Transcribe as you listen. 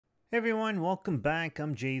Hey everyone, welcome back.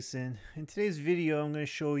 I'm Jason. In today's video, I'm going to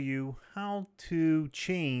show you how to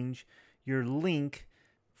change your link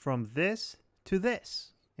from this to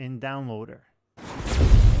this in Downloader.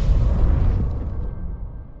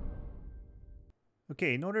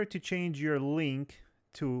 Okay, in order to change your link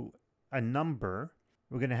to a number,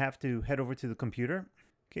 we're going to have to head over to the computer.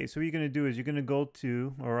 Okay, so what you're going to do is you're going to go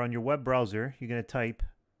to, or on your web browser, you're going to type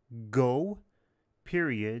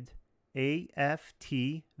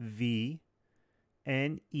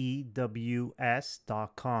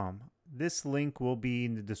go.AFTVNEWS.com. This link will be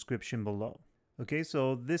in the description below. Okay,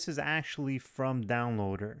 so this is actually from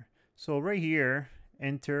Downloader. So right here,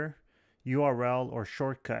 enter URL or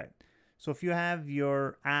shortcut. So if you have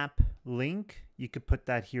your app link, you could put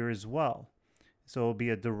that here as well. So it'll be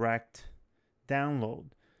a direct download.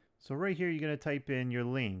 So right here, you're going to type in your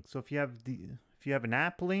link. So if you have an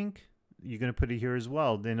app link, you're going to put it here as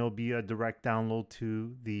well. Then it'll be a direct download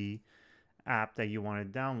to the app that you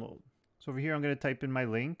want to download. So over here, I'm going to type in my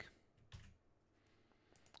link.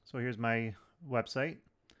 So here's my website.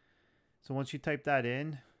 So once you type that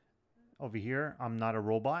in, over here, I'm not a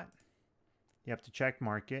robot. You have to check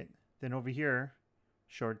mark it. Then over here,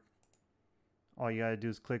 all you got to do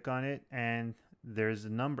is click on it, and there's a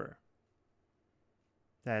number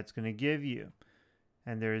that's going to give you.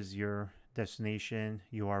 And there's your destination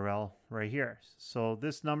URL right here. So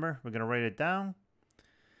this number, we're going to write it down.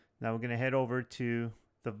 Now we're going to head over to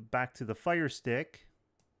back to the Fire Stick.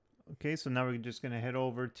 Okay, so now we're just going to head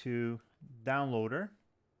over to Downloader.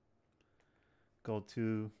 Go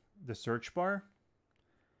to the search bar.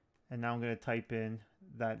 And now I'm going to type in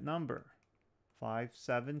that number,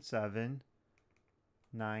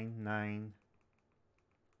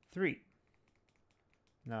 577993.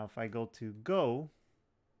 Now if I go to go,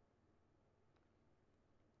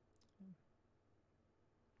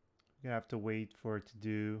 you're gonna have to wait for it to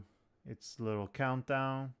do its little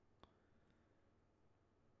countdown.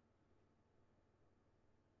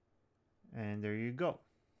 And there you go.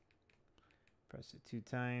 Press it 2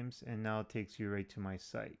 times and now it takes you right to my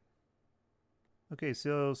site. Okay,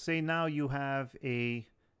 so say now you have a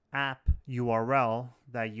app URL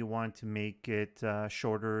that you want to make it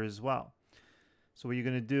shorter as well. So what you're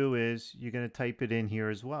going to do is you're going to type it in here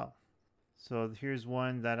as well. So here's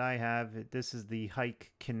one that I have. This is the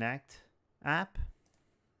Hike Connect app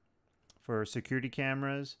for security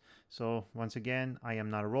cameras. So once again, I am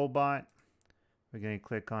not a robot. We're going to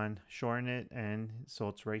click on shorten it, and so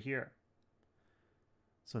it's right here.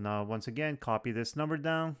 So now once again, copy this number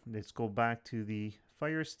down. Let's go back to the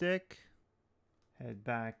Fire Stick. Head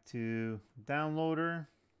back to Downloader,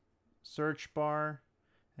 search bar.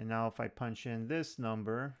 And now if I punch in this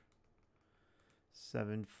number,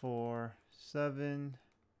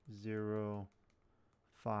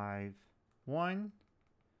 747051,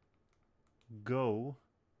 go.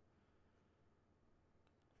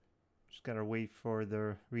 Just gotta wait for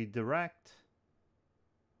the redirect.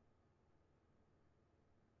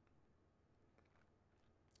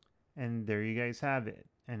 And there you guys have it.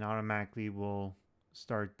 And automatically will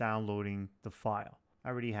start downloading the file. I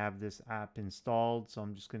already have this app installed, so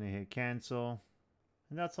I'm just going to hit cancel.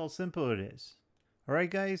 And that's how simple it is.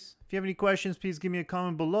 Alright guys, if you have any questions, please give me a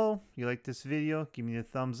comment below. If you like this video, give me a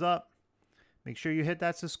thumbs up. Make sure you hit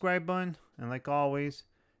that subscribe button. And like always,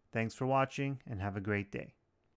 thanks for watching and have a great day.